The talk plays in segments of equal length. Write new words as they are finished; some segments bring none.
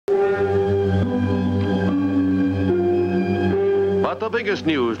the biggest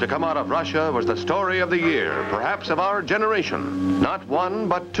news to come out of Russia was the story of the year, perhaps of our generation. Not one,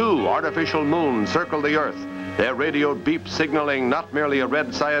 but two artificial moons circled the Earth, their radio beep signaling not merely a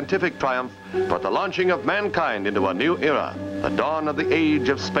red scientific triumph, but the launching of mankind into a new era, the dawn of the age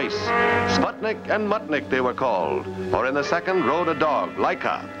of space. Sputnik and Mutnik they were called, for in the second rode a dog,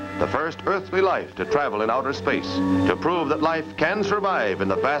 Laika, the first earthly life to travel in outer space, to prove that life can survive in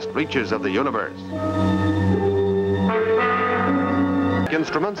the vast reaches of the universe.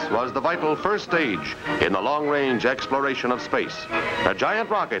 Instruments was the vital first stage in the long-range exploration of space. A giant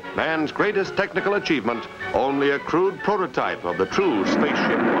rocket, man's greatest technical achievement, only a crude prototype of the true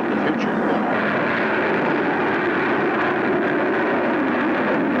spaceship of the future.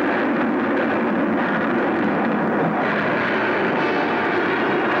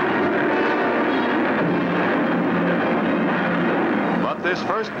 This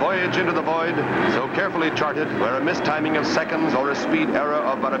first voyage into the void, so carefully charted, where a mistiming of seconds or a speed error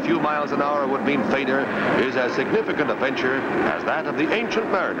of but a few miles an hour would mean failure, is as significant a venture as that of the ancient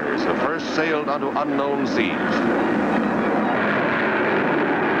mariners who first sailed onto unknown seas.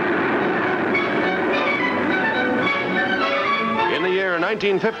 In the year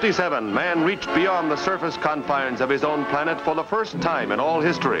 1957, man reached beyond the surface confines of his own planet for the first time in all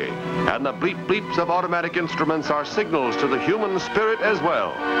history. And the bleep bleeps of automatic instruments are signals to the human spirit as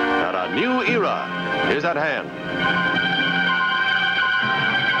well, that a new era is at hand.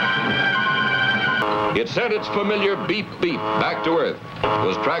 It sent its familiar beep beep back to Earth. It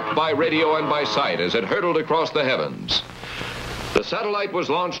was tracked by radio and by sight as it hurtled across the heavens. The satellite was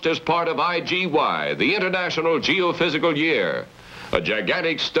launched as part of IGY, the International Geophysical Year, a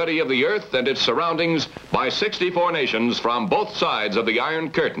gigantic study of the Earth and its surroundings by 64 nations from both sides of the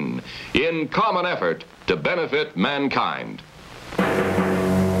Iron Curtain in common effort to benefit mankind.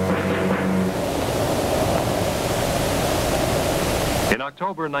 In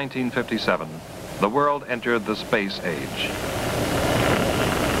October 1957, the world entered the space age.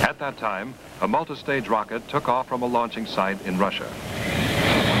 At that time, a multi-stage rocket took off from a launching site in Russia.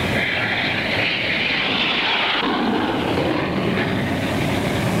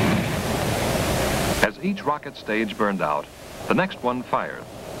 As each rocket stage burned out, the next one fired.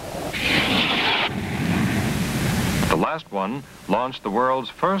 The last one launched the world's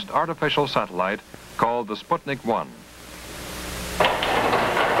first artificial satellite called the Sputnik 1.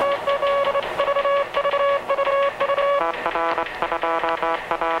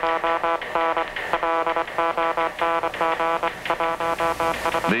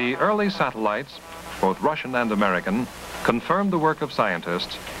 The early satellites, both Russian and American, confirmed the work of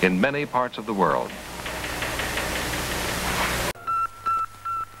scientists in many parts of the world.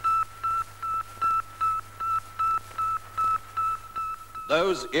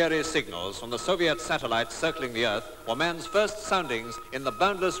 Those eerie signals from the Soviet satellites circling the Earth were man's first soundings in the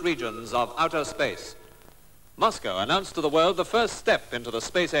boundless regions of outer space. Moscow announced to the world the first step into the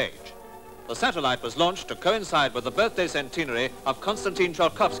space age. The satellite was launched to coincide with the birthday centenary of Konstantin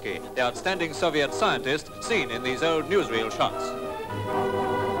Tsiolkovsky, the outstanding Soviet scientist seen in these old newsreel shots.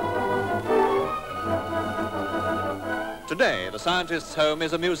 Today, the scientist's home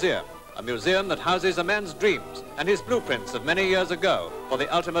is a museum that houses a man's dreams and his blueprints of many years ago for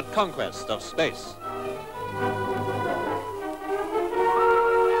the ultimate conquest of space.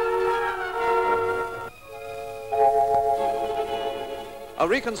 A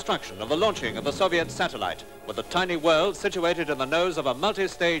reconstruction of the launching of the Soviet satellite, with the tiny world situated in the nose of a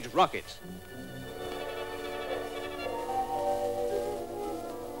multi-stage rocket.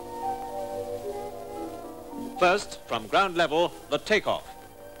 First, from ground level, the takeoff.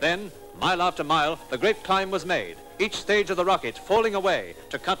 Then, mile after mile, the great climb was made, each stage of the rocket falling away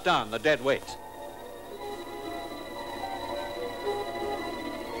to cut down the dead weight.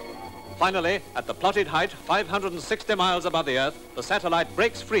 Finally, at the plotted height, 560 miles above the Earth, the satellite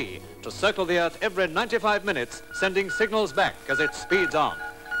breaks free to circle the Earth every 95 minutes, sending signals back as it speeds on.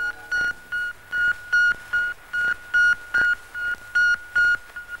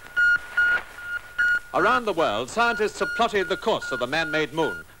 Around the world, scientists have plotted the course of the man-made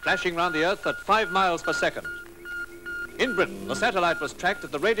moon, flashing round the Earth at 5 miles per second. In Britain, the satellite was tracked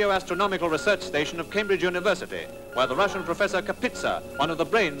at the Radio Astronomical Research Station of Cambridge University, where the Russian Professor Kapitsa, one of the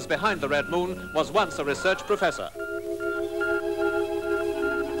brains behind the Red Moon, was once a research professor.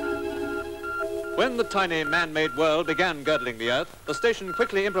 When the tiny man-made world began girdling the Earth, the station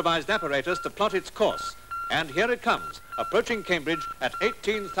quickly improvised apparatus to plot its course. And here it comes, approaching Cambridge at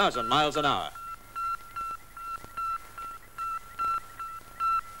 18,000 miles an hour.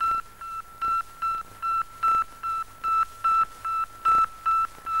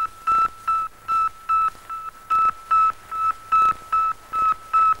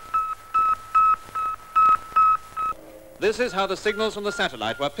 This is how the signals from the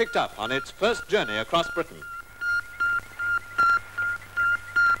satellite were picked up on its first journey across Britain.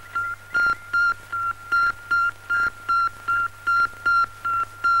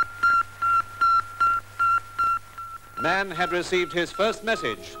 Man had received his first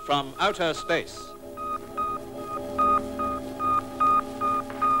message from outer space.